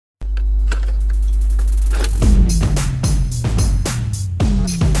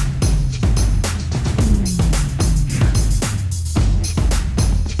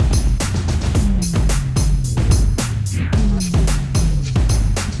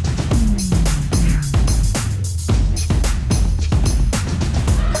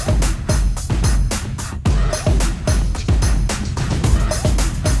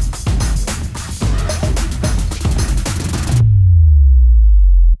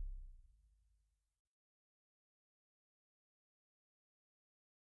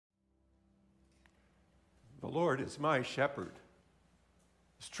Lord is my shepherd.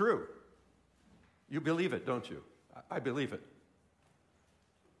 It's true. You believe it, don't you? I believe it.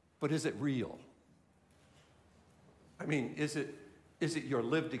 But is it real? I mean, is it your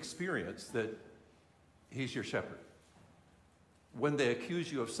lived experience that he's your shepherd? When they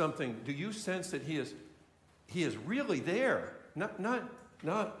accuse you of something, do you sense that he is really there? Not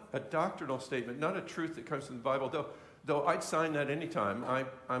a doctrinal statement, not a truth that comes from the Bible, though I'd sign that anytime.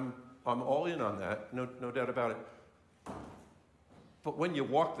 I'm all in on that, no doubt about it. But when you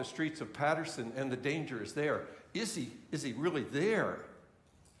walk the streets of Patterson and the danger is there, is he really there?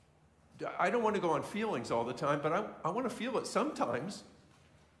 I don't want to go on feelings all the time, but I want to feel it sometimes.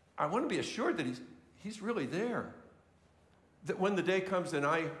 I want to be assured that he's really there. That when the day comes and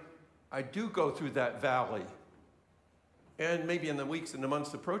I do go through that valley, and maybe in the weeks and the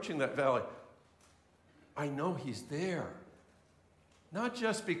months approaching that valley, I know he's there. Not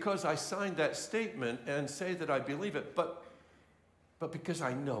just because I signed that statement and say that I believe it, but because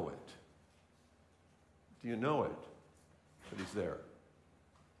I know it. Do you know it, that he's there?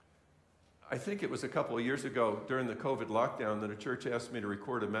 I think it was a couple of years ago during the COVID lockdown that a church asked me to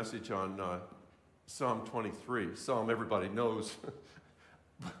record a message on Psalm 23. Psalm everybody knows.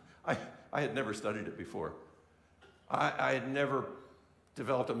 I had never studied it before. I had never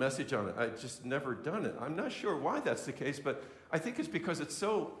developed a message on it. I'd just never done it. I'm not sure why that's the case, but I think it's because it's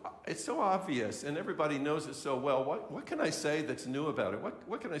so obvious and everybody knows it so well. What can I say that's new about it?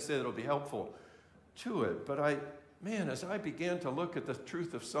 What can I say that'll be helpful to it? But as I began to look at the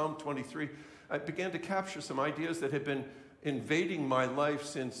truth of Psalm 23, I began to capture some ideas that had been invading my life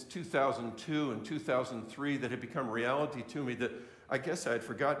since 2002 and 2003 that had become reality to me that I guess I had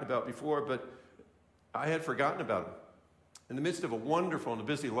forgotten about before, but I had forgotten about them. In the midst of a wonderful and a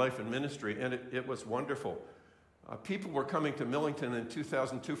busy life in ministry, and it was wonderful. People were coming to Millington in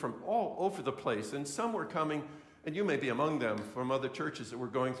 2002 from all over the place, and some were coming, and you may be among them, from other churches that were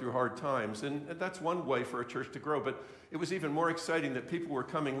going through hard times, and that's one way for a church to grow, but it was even more exciting that people were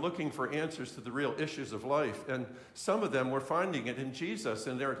coming looking for answers to the real issues of life, and some of them were finding it in Jesus,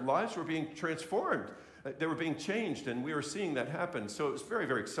 and their lives were being transformed. They were being changed, and we were seeing that happen, so it was very,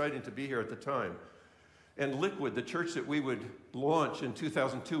 very exciting to be here at the time. And Liquid, the church that we would launch in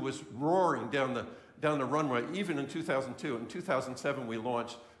 2002, was roaring down the runway, even in 2002. In 2007, we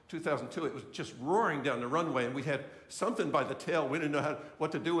launched. 2002, it was just roaring down the runway, and we had something by the tail. We didn't know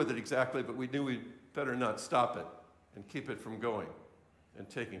what to do with it exactly, but we knew we'd better not stop it and keep it from going and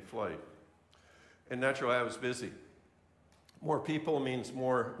taking flight. And naturally, I was busy. More people means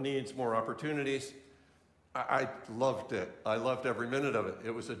more needs, more opportunities. I loved it. I loved every minute of it.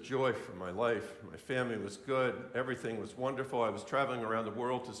 It was a joy for my life. My family was good. Everything was wonderful. I was traveling around the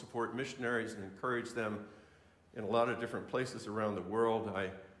world to support missionaries and encourage them in a lot of different places around the world.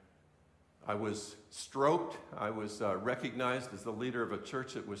 I was stroked. I was recognized as the leader of a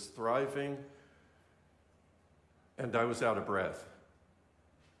church that was thriving. And I was out of breath.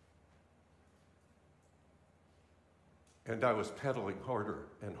 And I was pedaling harder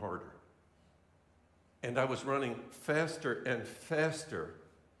and harder. And I was running faster and faster.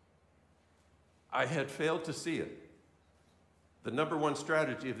 I had failed to see it. The number one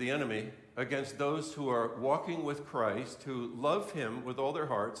strategy of the enemy against those who are walking with Christ, who love him with all their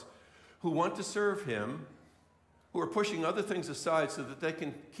hearts, who want to serve him, who are pushing other things aside so that they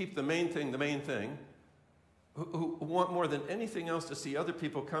can keep the main thing, who want more than anything else to see other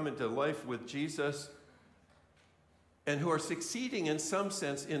people come into life with Jesus, and who are succeeding in some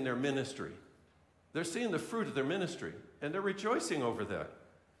sense in their ministry. They're seeing the fruit of their ministry, and they're rejoicing over that.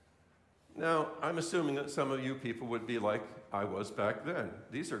 Now, I'm assuming that some of you people would be like I was back then.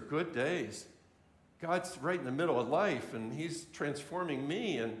 These are good days. God's right in the middle of life, and he's transforming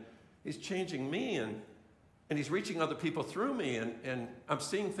me, and he's changing me, and he's reaching other people through me, and I'm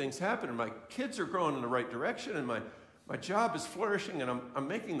seeing things happen, and my kids are growing in the right direction, and my job is flourishing, and I'm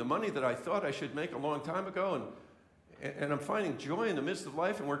making the money that I thought I should make a long time ago, and I'm finding joy in the midst of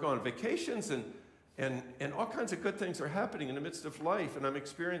life, and we're going on vacations, and all kinds of good things are happening in the midst of life, and I'm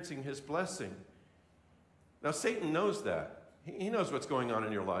experiencing his blessing. Now, Satan knows that. He knows what's going on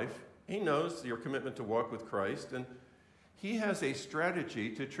in your life. He knows your commitment to walk with Christ, and he has a strategy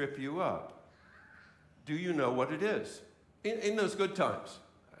to trip you up. Do you know what it is? In those good times.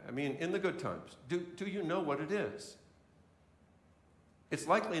 I mean, in the good times. Do you know what it is? It's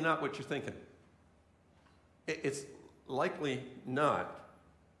likely not what you're thinking. It's likely not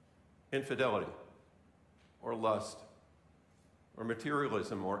infidelity, or lust, or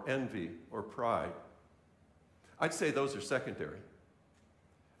materialism, or envy, or pride. I'd say those are secondary.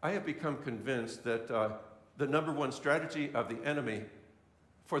 I have become convinced that the number one strategy of the enemy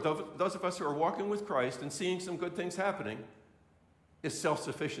for those of us who are walking with Christ and seeing some good things happening is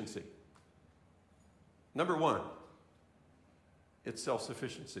self-sufficiency. Number one, it's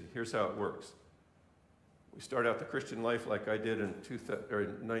self-sufficiency. Here's how it works. We start out the Christian life like I did in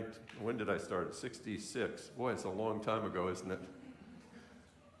when did I start? 66. Boy, it's a long time ago, isn't it?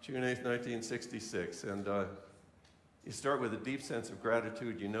 June 8th, 1966. And you start with a deep sense of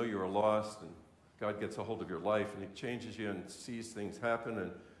gratitude. You know you are lost, and God gets a hold of your life, and He changes you and sees things happen,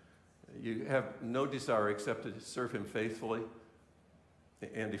 and you have no desire except to serve Him faithfully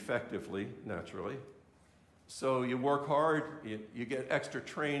and effectively, naturally. So you work hard, you get extra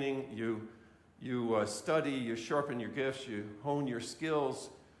training, you study, you sharpen your gifts, you hone your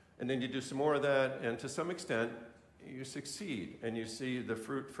skills, and then you do some more of that, and to some extent, you succeed, and you see the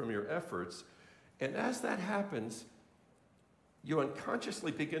fruit from your efforts. And as that happens, you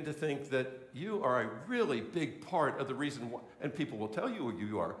unconsciously begin to think that you are a really big part of the reason why, and people will tell you who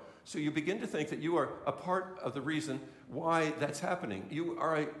you are. So you begin to think that you are a part of the reason why that's happening. You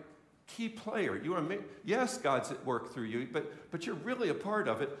are a key player. Yes, God's at work through you, but you're really a part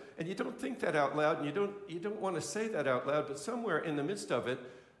of it, and you don't think that out loud, and you don't want to say that out loud, but somewhere in the midst of it,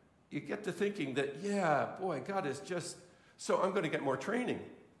 you get to thinking that, yeah, boy, God is just, so I'm going to get more training.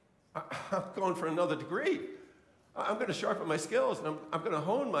 I'm going for another degree. I'm going to sharpen my skills, and I'm going to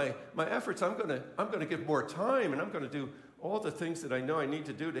hone my efforts. I'm going to give more time, and I'm going to do all the things that I know I need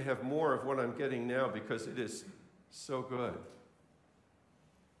to do to have more of what I'm getting now because it is so good.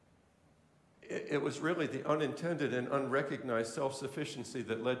 It was really the unintended and unrecognized self-sufficiency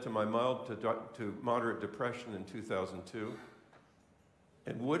that led to my mild to moderate depression in 2002,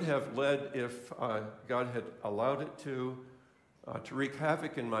 and would have led, if God had allowed it to wreak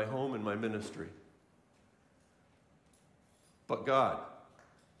havoc in my home and my ministry. But God,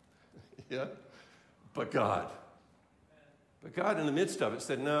 yeah, but God in the midst of it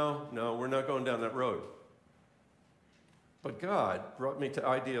said, no, we're not going down that road. But God brought me to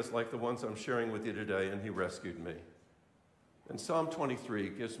ideas like the ones I'm sharing with you today, and He rescued me. And Psalm 23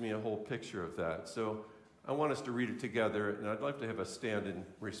 gives me a whole picture of that. So I want us to read it together, and I'd like to have us stand in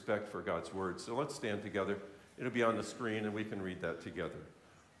respect for God's word. So let's stand together. It'll be on the screen, and we can read that together.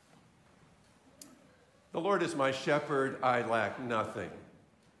 The Lord is my shepherd, I lack nothing.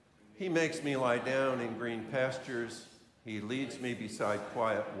 He makes me lie down in green pastures. He leads me beside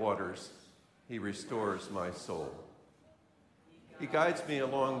quiet waters. He restores my soul. He guides me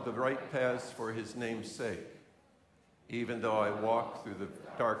along the right paths for His name's sake. Even though I walk through the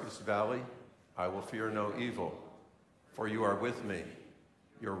darkest valley, I will fear no evil, for You are with me.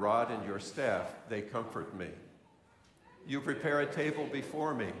 Your rod and Your staff, they comfort me. You prepare a table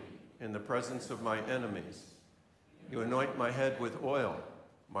before me in the presence of my enemies. You anoint my head with oil.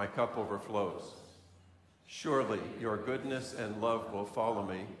 My cup overflows. Surely Your goodness and love will follow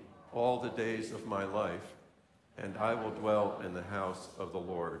me all the days of my life, and I will dwell in the house of the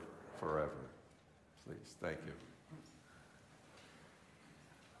Lord forever. Please, thank you.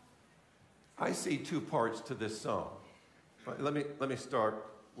 I see two parts to this psalm. Let me start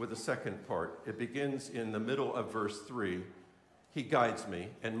with the second part. It begins in the middle of verse 3. He guides me,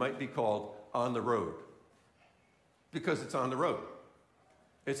 and might be called on the road, because it's on the road.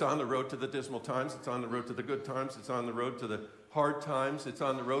 It's on the road to the dismal times. It's on the road to the good times. It's on the road to the hard times. It's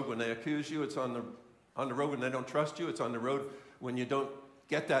on the road when they accuse you. It's on the road when they don't trust you. It's on the road when you don't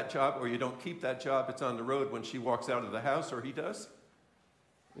get that job or you don't keep that job. It's on the road when she walks out of the house or he does.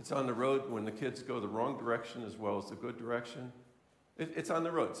 It's on the road when the kids go the wrong direction as well as the good direction. It's on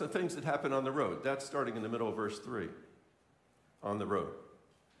the road. So things that happen on the road. That's starting in the middle of verse 3. On the road.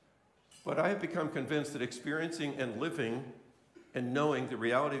 But I have become convinced that experiencing and living and knowing the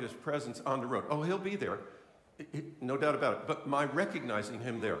reality of His presence on the road. Oh, He'll be there. No doubt about it. But my recognizing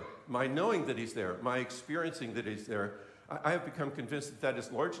Him there, my knowing that He's there, my experiencing that He's there, I have become convinced that that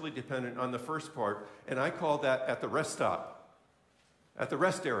is largely dependent on the first part, and I call that at the rest stop, at the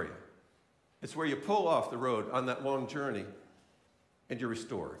rest area. It's where you pull off the road on that long journey, and you're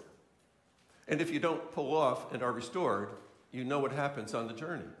restored. And if you don't pull off and are restored, you know what happens on the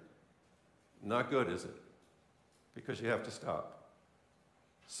journey. Not good, is it? Because you have to stop.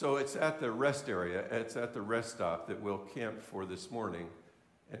 So it's at the rest area, it's at the rest stop that we'll camp for this morning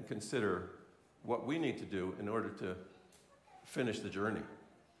and consider what we need to do in order to finish the journey.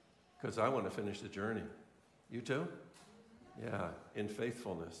 Because I want to finish the journey. You too? Yeah, in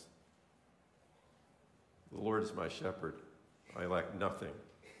faithfulness. The Lord is my shepherd. I lack nothing.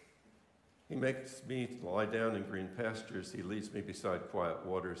 He makes me lie down in green pastures. He leads me beside quiet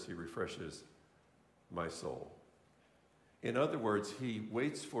waters. He refreshes my soul. In other words, He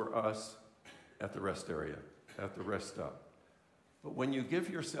waits for us at the rest area, at the rest stop. But when you give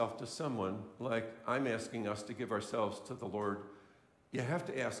yourself to someone like I'm asking us to give ourselves to the Lord, you have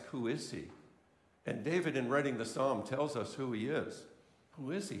to ask, who is he? And David, in writing the psalm, tells us who he is.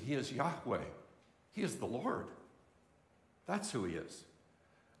 Who is he? He is Yahweh. He is the Lord. That's who he is.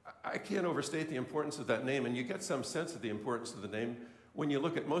 I can't overstate the importance of that name, and you get some sense of the importance of the name when you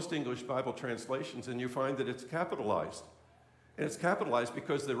look at most English Bible translations and you find that it's capitalized. And it's capitalized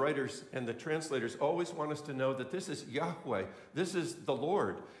because the writers and the translators always want us to know that this is Yahweh. This is the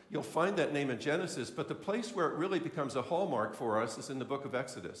Lord. You'll find that name in Genesis, but the place where it really becomes a hallmark for us is in the book of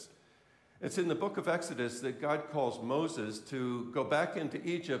Exodus. It's in the book of Exodus that God calls Moses to go back into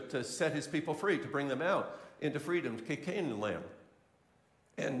Egypt to set his people free, to bring them out into freedom, to Canaan land.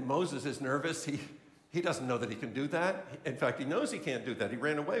 And Moses is nervous. He doesn't know that he can do that. In fact, he knows he can't do that. He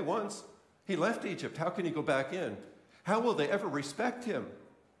ran away once. He left Egypt. How can he go back in? How will they ever respect him?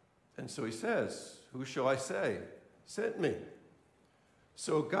 And so he says, who shall I say sent me?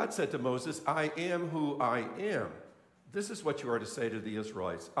 So God said to Moses, I am who I am. This is what you are to say to the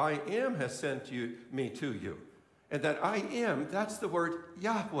Israelites. I am has sent me to you. And that I am, that's the word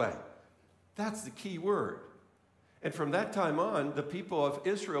Yahweh. That's the key word. And from that time on, the people of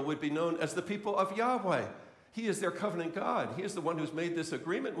Israel would be known as the people of Yahweh. He is their covenant God. He is the one who's made this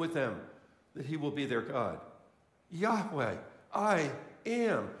agreement with them that he will be their God. Yahweh, I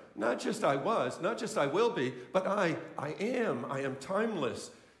am. Not just I was, not just I will be, but I am. I am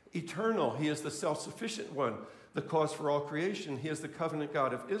timeless, eternal. He is the self-sufficient one, the cause for all creation. He is the covenant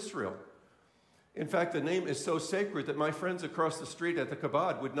God of Israel. In fact, the name is so sacred that my friends across the street at the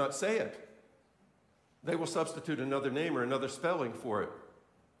Chabad would not say it. They will substitute another name or another spelling for it,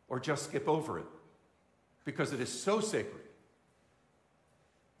 or just skip over it, because it is so sacred.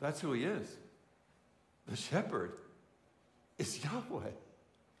 That's who he is. The shepherd is Yahweh.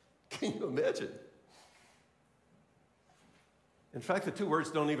 Can you imagine? In fact, the two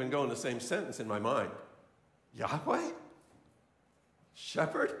words don't even go in the same sentence in my mind. Yahweh?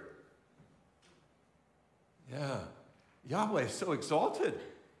 Shepherd? Yeah. Yahweh is so exalted.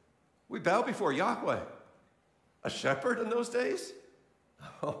 We bow before Yahweh. A shepherd in those days?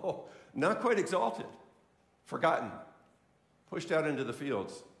 Oh, not quite exalted. Forgotten. Pushed out into the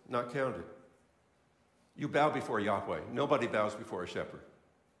fields. Not counted. You bow before Yahweh. Nobody bows before a shepherd.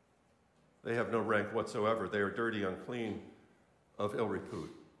 They have no rank whatsoever. They are dirty, unclean, of ill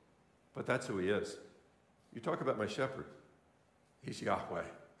repute. But that's who he is. You talk about my shepherd. He's Yahweh.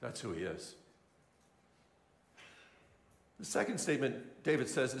 That's who he is. The second statement David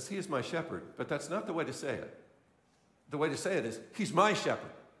says is, he is my shepherd, but that's not the way to say it. The way to say it is, he's my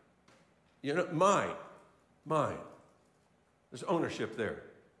shepherd. You know, mine. There's ownership there.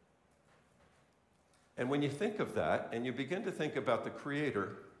 And when you think of that, and you begin to think about the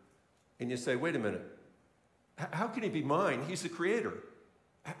Creator, and you say, wait a minute, how can he be mine? He's the Creator.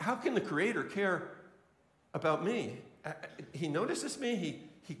 How can the Creator care about me? He notices me,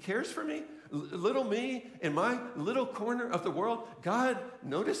 he cares for me. Little me in my little corner of the world, God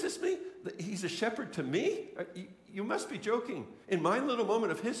notices me? He's a shepherd to me? You must be joking. In my little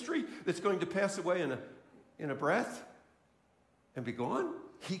moment of history that's going to pass away in a breath and be gone,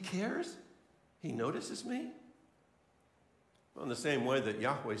 he cares? He notices me? Well, in the same way that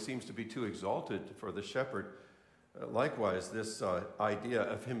Yahweh seems to be too exalted for the shepherd, likewise, this idea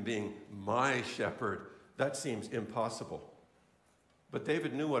of him being my shepherd, that seems impossible. But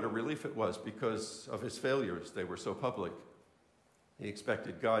David knew what a relief it was because of his failures. They were so public. He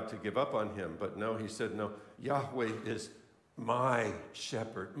expected God to give up on him, but no, he said, no, Yahweh is my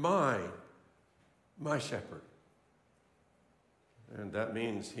shepherd, my shepherd. And that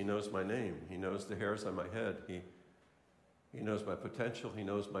means he knows my name. He knows the hairs on my head. He knows my potential. He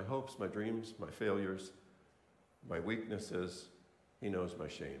knows my hopes, my dreams, my failures, my weaknesses. He knows my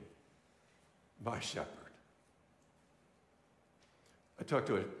shame. My shepherd. I talked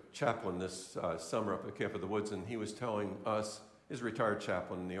to a chaplain this summer up at Camp of the Woods, and he was telling us, he's a retired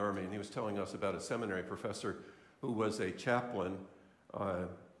chaplain in the Army, and he was telling us about a seminary professor who was a chaplain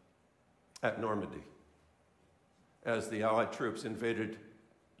at Normandy as the Allied troops invaded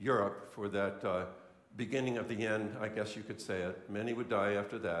Europe for that beginning of the end, I guess you could say it. Many would die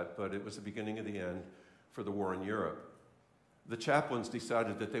after that, but it was the beginning of the end for the war in Europe. The chaplains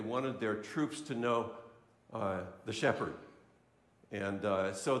decided that they wanted their troops to know the shepherd. And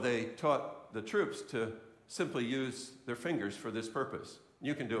so they taught the troops to simply use their fingers for this purpose.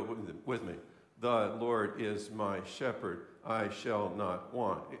 You can do it with me. The Lord is my shepherd, I shall not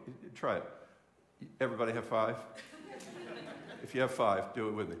want. Try it. Everybody have 5? If you have 5, do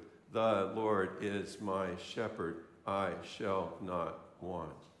it with me. The Lord is my shepherd, I shall not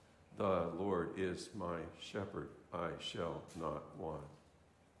want. The Lord is my shepherd, I shall not want.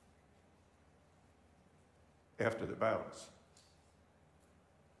 After the battles,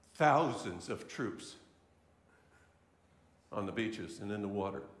 thousands of troops on the beaches and in the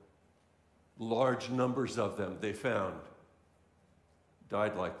water, large numbers of them they found,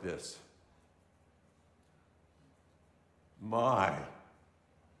 died like this. My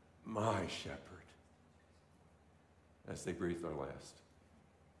shepherd, as they breathed their last.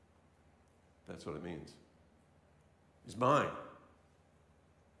 That's what it means. He's mine.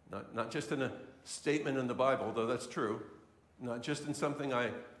 Not just in a statement in the Bible, though that's true. Not just in something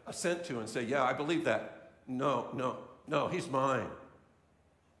I assent to and say, yeah, I believe that. No, he's mine.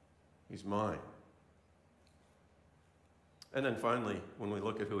 He's mine. And then finally, when we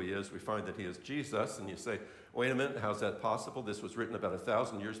look at who he is, we find that he is Jesus. And you say, wait a minute, how's that possible? This was written about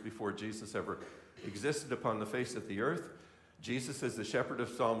 1,000 years before Jesus ever existed upon the face of the earth. Jesus is the shepherd of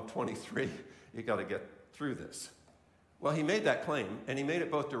Psalm 23. You got to get through this. Well, he made that claim, and he made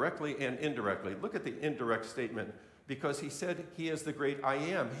it both directly and indirectly. Look at the indirect statement, because he said he is the great I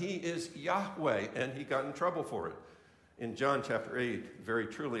am. He is Yahweh, and he got in trouble for it. In John chapter 8, very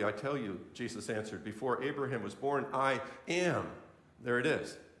truly I tell you, Jesus answered, before Abraham was born, I am. There it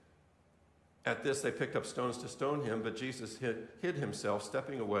is. At this they picked up stones to stone him, but Jesus hid himself,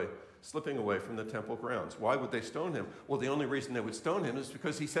 slipping away from the temple grounds. Why would they stone him? Well, the only reason they would stone him is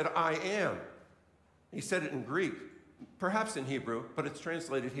because he said, I am. He said it in Greek, perhaps in Hebrew, but it's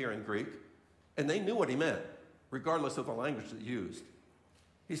translated here in Greek. And they knew what he meant, regardless of the language that he used.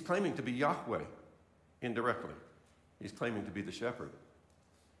 He's claiming to be Yahweh, indirectly. He's claiming to be the shepherd.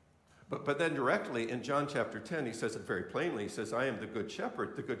 But then directly in John chapter 10, he says it very plainly. He says, I am the good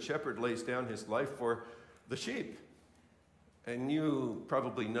shepherd. The good shepherd lays down his life for the sheep. And you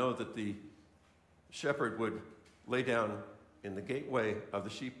probably know that the shepherd would lay down in the gateway of the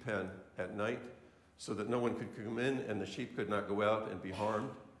sheep pen at night so that no one could come in and the sheep could not go out and be harmed.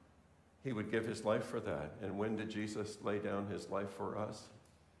 He would give his life for that. And when did Jesus lay down his life for us?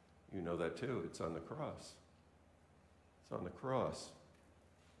 You know that too. It's on the cross. It's on the cross.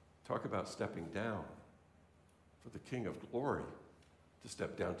 Talk about stepping down. For the King of Glory to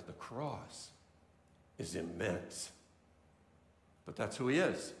step down to the cross is immense. But that's who he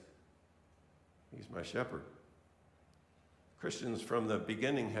is. He's my shepherd. Christians from the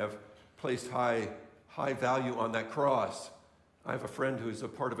beginning have placed high value on that cross. I have a friend who's a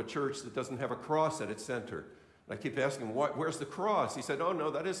part of a church that doesn't have a cross at its center. And I keep asking him, where's the cross? He said, oh,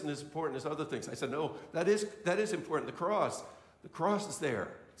 no, that isn't as important as other things. I said, no, that is important, the cross. The cross is there.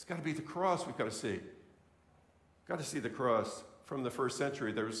 It's got to be the cross we've got to see. Got to see the cross. From the first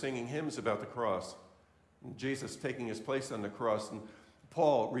century, they were singing hymns about the cross. And Jesus taking his place on the cross. And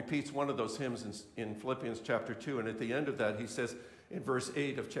Paul repeats one of those hymns in Philippians chapter 2. And at the end of that, he says in verse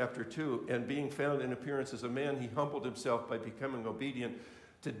 8 of chapter 2, and being found in appearance as a man, he humbled himself by becoming obedient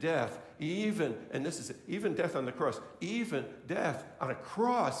to death, even death on the cross, even death on a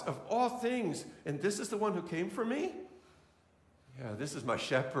cross of all things. And this is the one who came for me? Yeah, this is my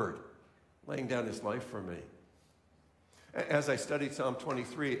shepherd laying down his life for me. As I studied Psalm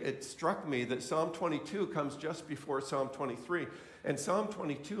 23, it struck me that Psalm 22 comes just before Psalm 23. And Psalm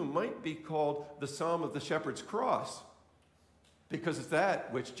 22 might be called the Psalm of the Shepherd's Cross, because it's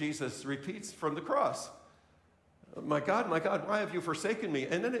that which Jesus repeats from the cross. My God, why have you forsaken me?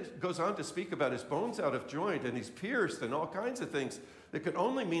 And then it goes on to speak about his bones out of joint, and he's pierced, and all kinds of things that could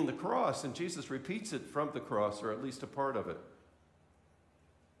only mean the cross. And Jesus repeats it from the cross, or at least a part of it.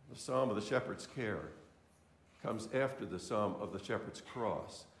 The Psalm of the Shepherd's Care comes after the Psalm of the Shepherd's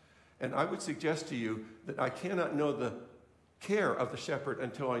Cross. And I would suggest to you that I cannot know the care of the shepherd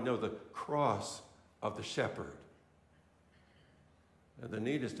until I know the cross of the shepherd. And the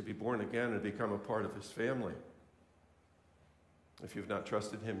need is to be born again and become a part of his family. If you've not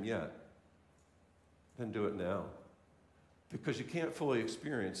trusted him yet, then do it now. Because you can't fully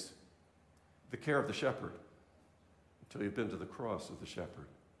experience the care of the shepherd until you've been to the cross of the shepherd,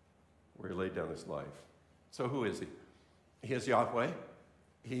 where he laid down his life. So who is he? He is Yahweh.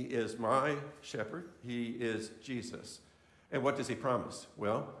 He is my shepherd. He is Jesus. And what does he promise?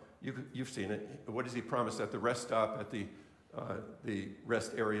 Well, you've seen it. What does he promise at the rest stop, at the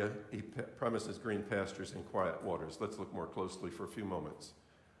rest area? He promises green pastures and quiet waters. Let's look more closely for a few moments.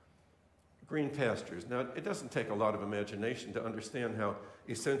 Green pastures. Now, it doesn't take a lot of imagination to understand how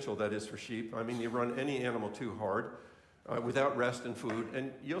essential that is for sheep. I mean, you run any animal too hard without rest and food,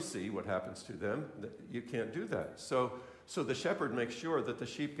 and you'll see what happens to them. You can't do that. So the shepherd makes sure that the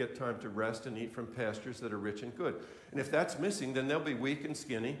sheep get time to rest and eat from pastures that are rich and good. And if that's missing, then they'll be weak and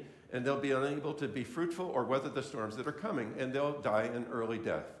skinny, and they'll be unable to be fruitful or weather the storms that are coming, and they'll die an early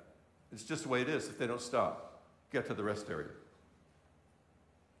death. It's just the way it is if they don't stop, get to the rest area.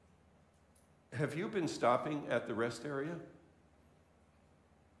 Have you been stopping at the rest area?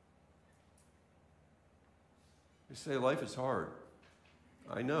 You say life is hard.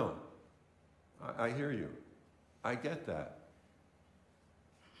 I know. I hear you. I get that.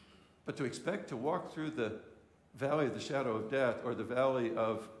 But to expect to walk through the valley of the shadow of death, or the valley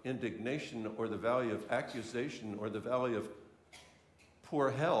of indignation, or the valley of accusation, or the valley of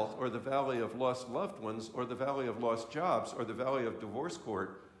poor health, or the valley of lost loved ones, or the valley of lost jobs, or the valley of divorce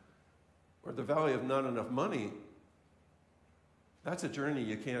court, or the valley of not enough money, that's a journey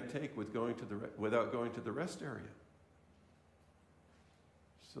you can't take without going to the rest area.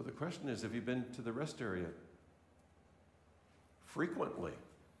 So the question is, have you been to the rest area frequently,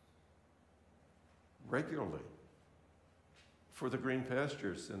 regularly, for the green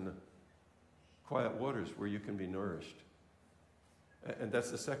pastures and the quiet waters where you can be nourished? And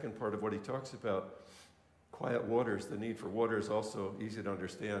that's the second part of what he talks about. Quiet waters, the need for water is also easy to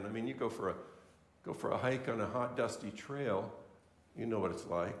understand. I mean, you go for a hike on a hot, dusty trail, you know what it's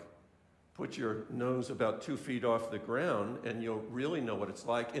like. Put your nose about 2 feet off the ground, and you'll really know what it's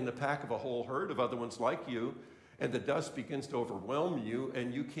like in the pack of a whole herd of other ones like you, and the dust begins to overwhelm you,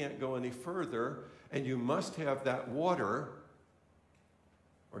 and you can't go any further, and you must have that water,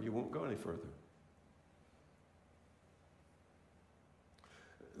 or you won't go any further.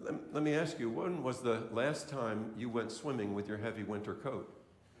 Let me ask you, when was the last time you went swimming with your heavy winter coat?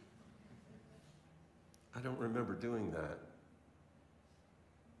 I don't remember doing that.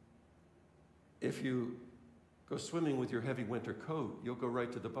 If you go swimming with your heavy winter coat, you'll go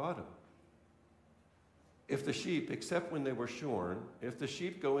right to the bottom. If the sheep, except when they were shorn, if the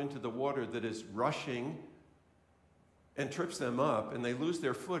sheep go into the water that is rushing and trips them up, and they lose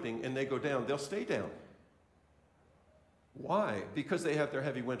their footing and they go down, they'll stay down. Why? Because they have their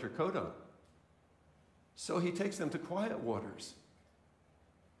heavy winter coat on. So he takes them to quiet waters,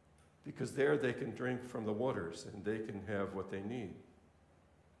 because there they can drink from the waters and they can have what they need.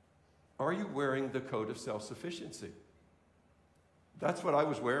 Are you wearing the coat of self-sufficiency? That's what I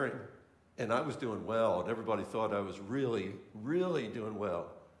was wearing, and I was doing well, and everybody thought I was really, really doing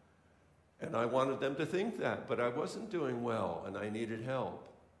well. And I wanted them to think that, but I wasn't doing well, and I needed help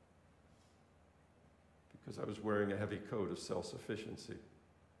because I was wearing a heavy coat of self-sufficiency.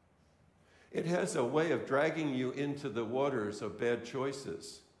 It has a way of dragging you into the waters of bad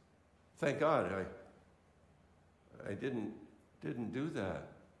choices. Thank God I didn't do that.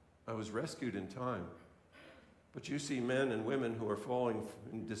 I was rescued in time. But you see men and women who are falling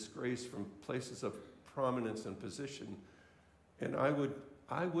in disgrace from places of prominence and position, and I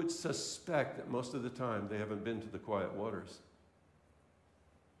would suspect that most of the time they haven't been to the quiet waters.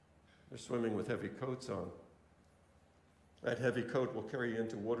 They're swimming with heavy coats on. That heavy coat will carry you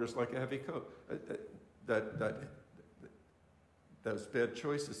into waters like a heavy coat. Those bad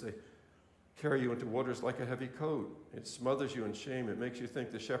choices, they carry you into waters like a heavy coat. It smothers you in shame. It makes you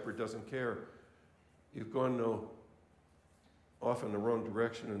think the shepherd doesn't care. You've gone off in the wrong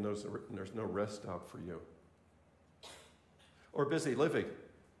direction, and there's no rest stop for you. Or busy living.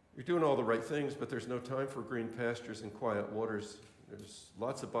 You're doing all the right things, but there's no time for green pastures and quiet waters. There's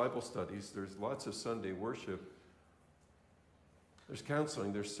lots of Bible studies. There's lots of Sunday worship. There's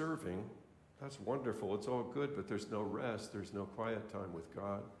counseling. There's serving. That's wonderful. It's all good, but there's no rest. There's no quiet time with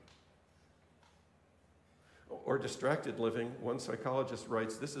God. Or distracted living. One psychologist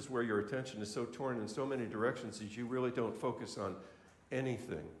writes, this is where your attention is so torn in so many directions that you really don't focus on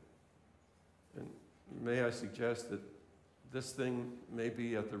anything. And may I suggest that this thing may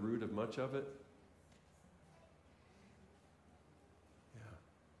be at the root of much of it? Yeah.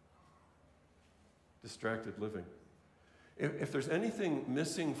 Distracted living. If there's anything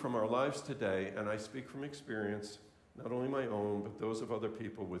missing from our lives today, and I speak from experience, not only my own, but those of other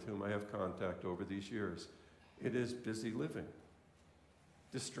people with whom I have contact over these years, it is busy living.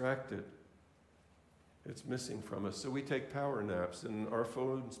 Distracted. It's missing from us. So we take power naps, and our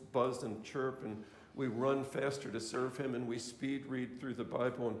phones buzz and chirp, and we run faster to serve him, and we speed read through the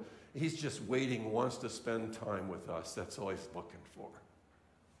Bible, and he's just waiting, wants to spend time with us. That's all he's looking for.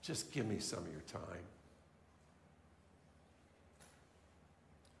 Just give me some of your time.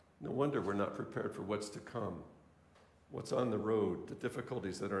 No wonder we're not prepared for what's to come, what's on the road, the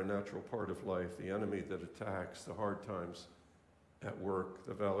difficulties that are a natural part of life, the enemy that attacks, the hard times at work,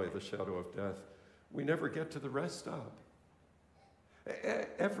 the valley of the shadow of death. We never get to the rest stop.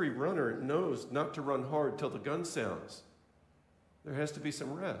 Every runner knows not to run hard till the gun sounds. There has to be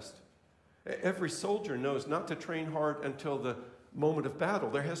some rest. Every soldier knows not to train hard until the moment of battle.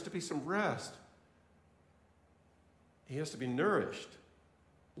 There has to be some rest. He has to be nourished.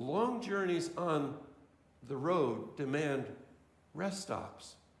 long journeys on the road demand rest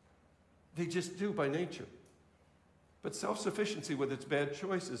stops. They just do by nature. But self-sufficiency, with its bad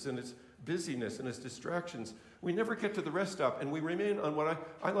choices and its busyness and its distractions, we never get to the rest stop, and we remain on what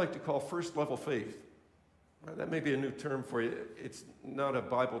I like to call first-level faith. That may be a new term for you. It's not a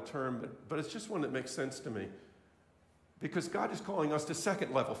Bible term, but it's just one that makes sense to me. Because God is calling us to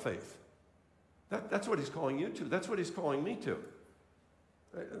second-level faith. That's what he's calling you to. That's what he's calling me to.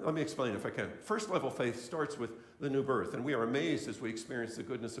 Let me explain if I can. First-level faith starts with the new birth, and we are amazed as we experience the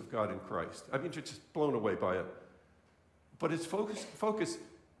goodness of God in Christ. I mean, you're just blown away by it. But its focus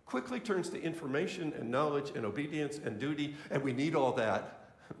quickly turns to information and knowledge and obedience and duty, and we need all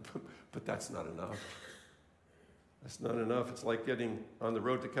that. But that's not enough. That's not enough. It's like getting on the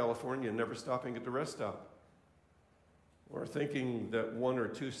road to California and never stopping at the rest stop, or thinking that 1 or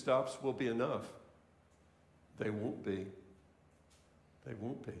 2 stops will be enough. They won't be. They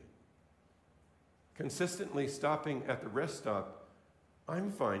won't be. Consistently stopping at the rest stop,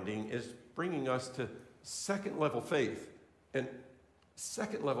 I'm finding, is bringing us to second-level faith. And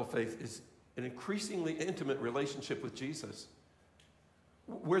second-level faith is an increasingly intimate relationship with Jesus,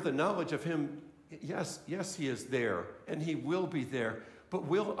 where the knowledge of him, yes, he is there, and he will be there, but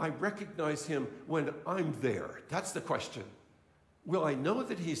will I recognize him when I'm there? That's the question. Will I know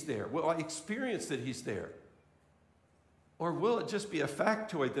that he's there? Will I experience that he's there? Or will it just be a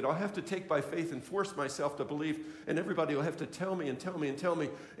factoid that I'll have to take by faith and force myself to believe, and everybody will have to tell me and tell me and tell me,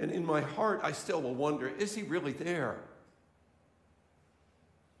 and in my heart I still will wonder, is he really there?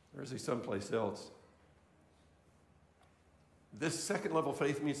 Or is he someplace else? This second-level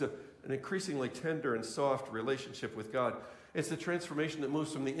faith means an increasingly tender and soft relationship with God. It's the transformation that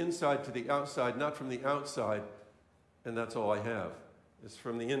moves from the inside to the outside, not from the outside, and that's all I have, is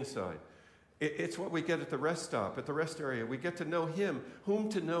from the inside. It's what we get at the rest stop, at the rest area. We get to know him. Whom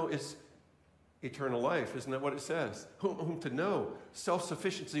to know is eternal life. Isn't that what it says? Whom to know.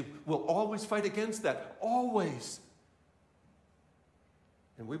 Self-sufficiency will always fight against that. Always.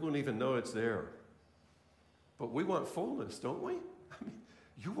 And we won't even know it's there. But we want fullness, don't we? I mean,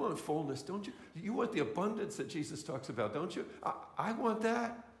 you want fullness, don't you? You want the abundance that Jesus talks about, don't you? I want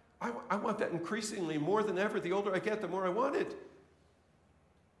that. I want that increasingly more than ever. The older I get, the more I want it.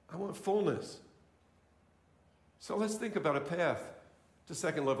 I want fullness. So let's think about a path to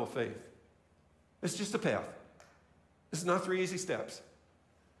second-level faith. It's just a path. It's not 3 easy steps.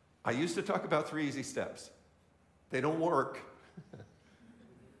 I used to talk about 3 easy steps. They don't work.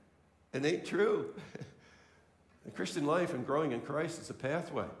 It ain't true. The Christian life and growing in Christ is a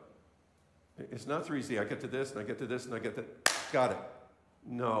pathway. It's not 3 easy. I get to this, and I get to this, and I get that. Got it.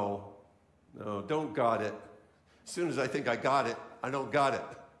 No, don't got it. As soon as I think I got it, I don't got it.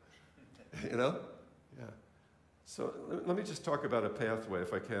 You know? Yeah. So let me just talk about a pathway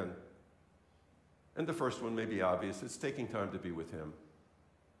if I can. And the first one may be obvious. It's taking time to be with him.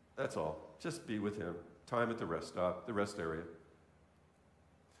 That's all. Just be with him. Time at the rest stop, the rest area.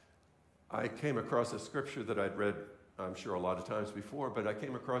 I came across a scripture that I'd read, I'm sure, a lot of times before, but I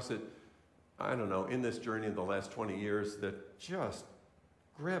came across it, I don't know, in this journey in the last 20 years that just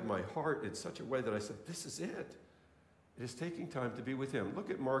grabbed my heart in such a way that I said, this is it. It is taking time to be with him. Look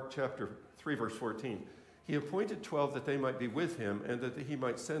at Mark chapter 3, verse 14. He appointed 12 that they might be with him and that he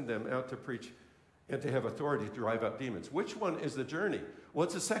might send them out to preach and to have authority to drive out demons. Which one is the journey? Well,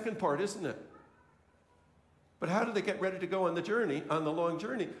 it's the second part, isn't it? But how do they get ready to go on the journey, on the long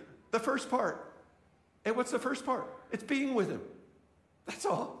journey? The first part. And what's the first part? It's being with him. That's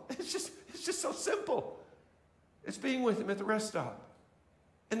all. It's just so simple. It's being with him at the rest stop.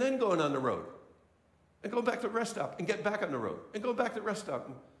 And then going on the road. And going back to the rest stop and get back on the road. And go back to the rest stop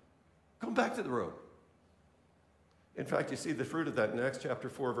and come back to the road. In fact, you see the fruit of that in Acts chapter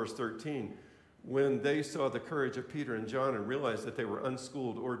 4, verse 13. When they saw the courage of Peter and John and realized that they were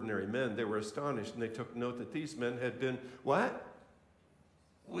unschooled, ordinary men, they were astonished, and they took note that these men had been, what?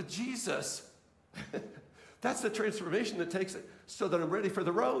 With Jesus. That's the transformation that takes it so that I'm ready for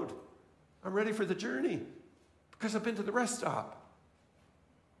the road. I'm ready for the journey because I've been to the rest stop.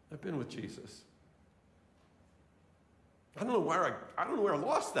 I've been with Jesus. I don't know where I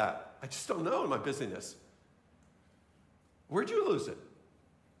lost that. I just don't know in my busyness. Where'd you lose it?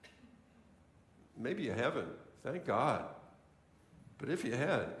 Maybe you haven't. Thank God. But if you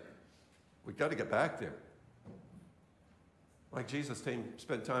had, we've got to get back there. Like Jesus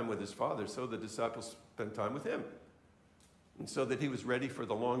spent time with his Father, so the disciples spent time with him. And so that he was ready for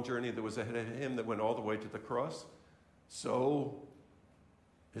the long journey that was ahead of him that went all the way to the cross. So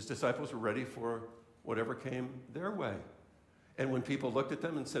his disciples were ready for whatever came their way. And when people looked at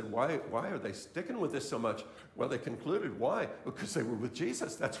them and said, why are they sticking with this so much? Well, they concluded, why? Because they were with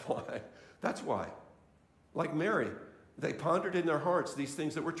Jesus. That's why. That's why. Like Mary, they pondered in their hearts these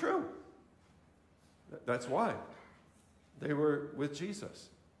things that were true. That's why. They were with Jesus.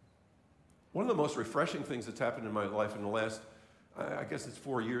 One of the most refreshing things that's happened in my life in the last, I guess it's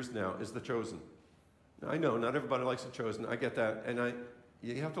 4 years now, is The Chosen. Now, I know not everybody likes The Chosen. I get that. And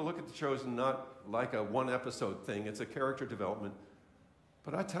you have to look at The Chosen not like a one-episode thing. It's a character development.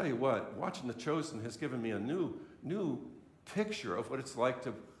 But I tell you what, watching The Chosen has given me a new picture of what it's like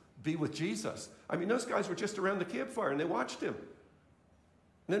to be with Jesus. I mean, those guys were just around the campfire, and they watched him.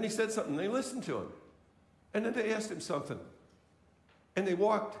 And then he said something, and they listened to him. And then they asked him something. And they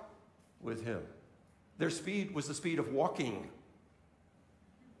walked with him. Their speed was the speed of walking.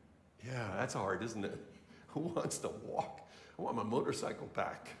 Yeah, that's hard, isn't it? Who wants to walk? I want my motorcycle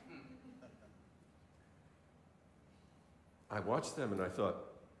back. I watched them and I thought,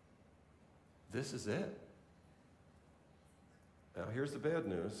 this is it. Now here's the bad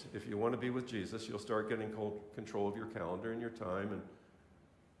news. If you want to be with Jesus, you'll start getting control of your calendar and your time and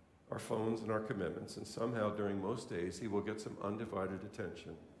our phones and our commitments, and somehow during most days, he will get some undivided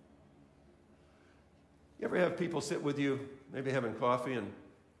attention. You ever have people sit with you, maybe having coffee, and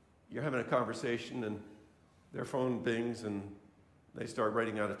you're having a conversation, and their phone bings, and they start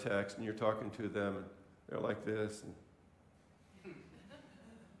writing out a text, and you're talking to them, and they're like this. And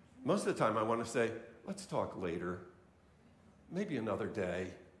most of the time, I want to say, let's talk later, maybe another day.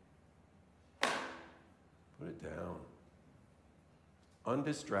 Put it down.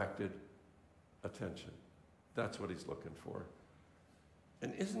 Undistracted attention. That's what he's looking for.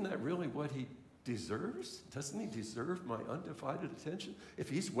 And isn't that really what he deserves? Doesn't he deserve my undivided attention? If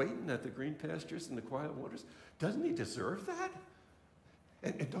he's waiting at the green pastures and the quiet waters, doesn't he deserve that?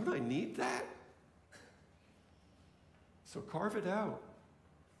 And don't I need that? So carve it out.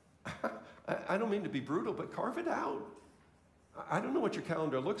 I don't mean to be brutal, but carve it out. I don't know what your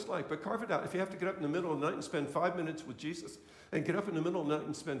calendar looks like, but carve it out. If you have to get up in the middle of the night and spend 5 minutes with Jesus, and get up in the middle of the night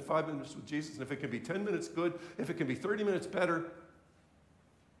and spend 5 minutes with Jesus, and if it can be 10 minutes, good. If it can be 30 minutes, better.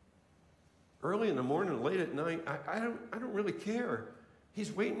 Early in the morning, late at night, I don't really care.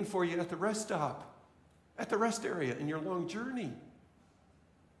 He's waiting for you at the rest stop, at the rest area in your long journey.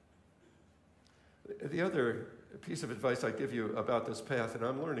 The other piece of advice I give you about this path, and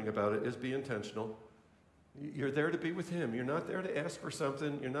I'm learning about it, is be intentional. You're there to be with him. You're not there to ask for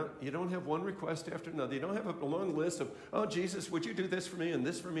something. You don't have one request after another. You don't have a long list of, oh, Jesus, would you do this for me and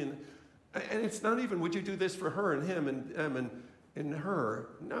this for me? And it's not even, would you do this for her and him and them and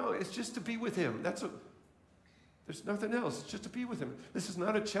her? No, it's just to be with him. There's nothing else. It's just to be with him. This is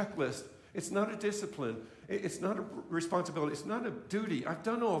not a checklist. It's not a discipline. It's not a responsibility. It's not a duty. I've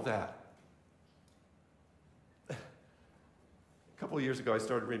done all that. A couple of years ago, I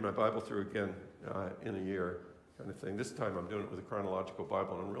started reading my Bible through again in a year kind of thing. This time I'm doing it with a chronological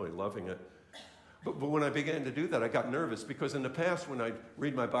Bible, and I'm really loving it. But when I began to do that, I got nervous, because in the past, when I'd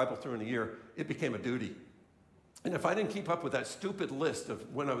read my Bible through in a year, it became a duty. And if I didn't keep up with that stupid list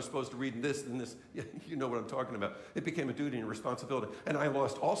of when I was supposed to read this and this, you know what I'm talking about, it became a duty and a responsibility. And I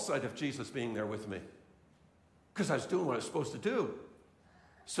lost all sight of Jesus being there with me, because I was doing what I was supposed to do.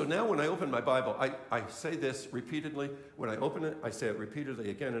 So now when I open my Bible, I say this repeatedly. When I open it, I say it repeatedly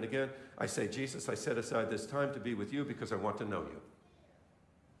again and again. I say, Jesus, I set aside this time to be with you because I want to know you.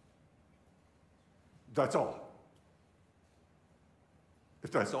 That's all.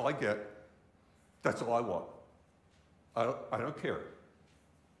 If that's all I get, that's all I want. I don't care.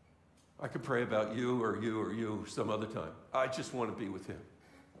 I could pray about you or you or you some other time. I just want to be with him.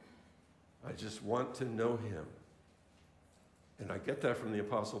 I just want to know him. And I get that from the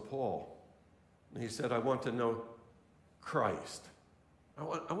Apostle Paul. And he said, I want to know Christ. I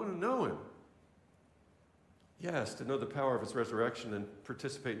want to know him. Yes, to know the power of his resurrection and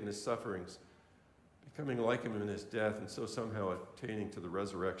participate in his sufferings, becoming like him in his death, and so somehow attaining to the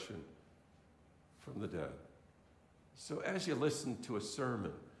resurrection from the dead. So as you listen to a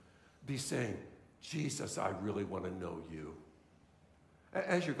sermon, be saying, Jesus, I really want to know you.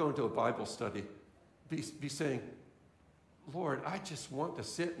 As you're going to a Bible study, be saying, Lord, I just want to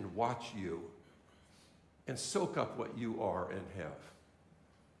sit and watch you and soak up what you are and have.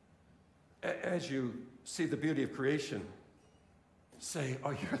 As you see the beauty of creation, say, oh,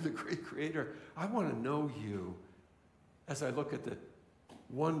 you're the great creator. I want to know you as I look at the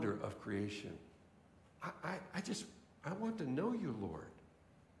wonder of creation. I want to know you, Lord.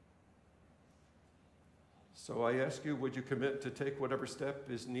 So I ask you, would you commit to take whatever step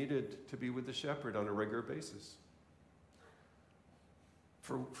is needed to be with the shepherd on a regular basis?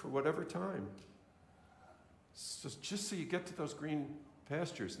 For whatever time. So just so you get to those green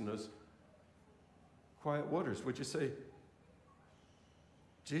pastures and those quiet waters, would you say,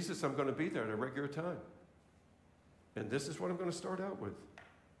 Jesus, I'm going to be there at a regular time. And this is what I'm going to start out with.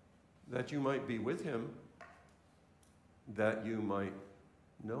 That you might be with him, that you might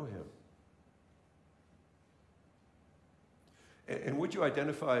know him. And would you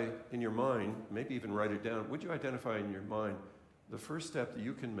identify in your mind, maybe even write it down, would you identify in your mind the first step that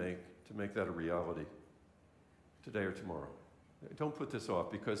you can make to make that a reality today or tomorrow? Don't put this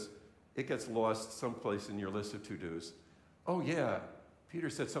off, because it gets lost someplace in your list of to-dos. Oh yeah, Peter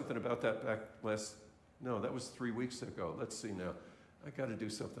said something about that back no, that was 3 weeks ago. Let's see now. I got to do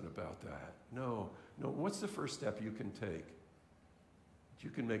something about that. No, what's the first step you can take?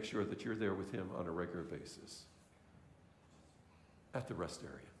 You can make sure that you're there with him on a regular basis. At the rest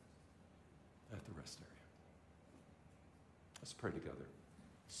area. At the rest area. Let's pray together.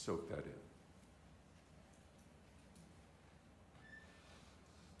 Soak that in.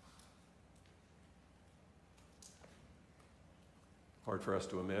 Hard for us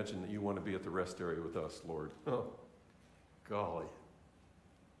to imagine that you want to be at the rest area with us, Lord. Oh, golly.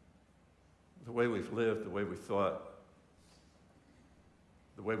 The way we've lived, the way we've thought,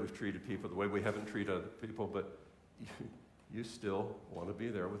 the way we've treated people, the way we haven't treated other people, but you still want to be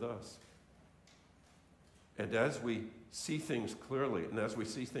there with us. And as we see things clearly, and as we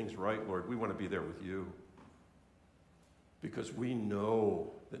see things right, Lord, we want to be there with you. Because we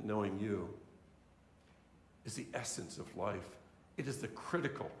know that knowing you is the essence of life. It is the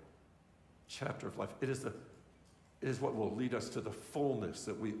critical chapter of life. It is what will lead us to the fullness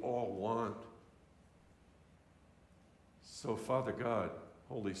that we all want. So, Father God,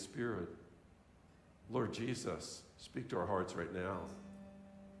 Holy Spirit, Lord Jesus, speak to our hearts right now.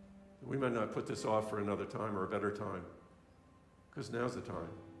 We might not put this off for another time or a better time, because now's the time.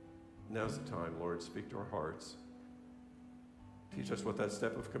 Now's the time, Lord. Speak to our hearts. Teach us what that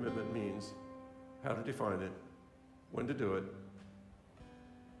step of commitment means, how to define it, when to do it,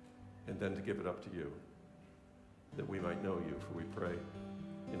 and then to give it up to you, that we might know you, for we pray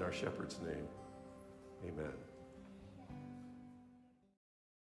in our shepherd's name. Amen.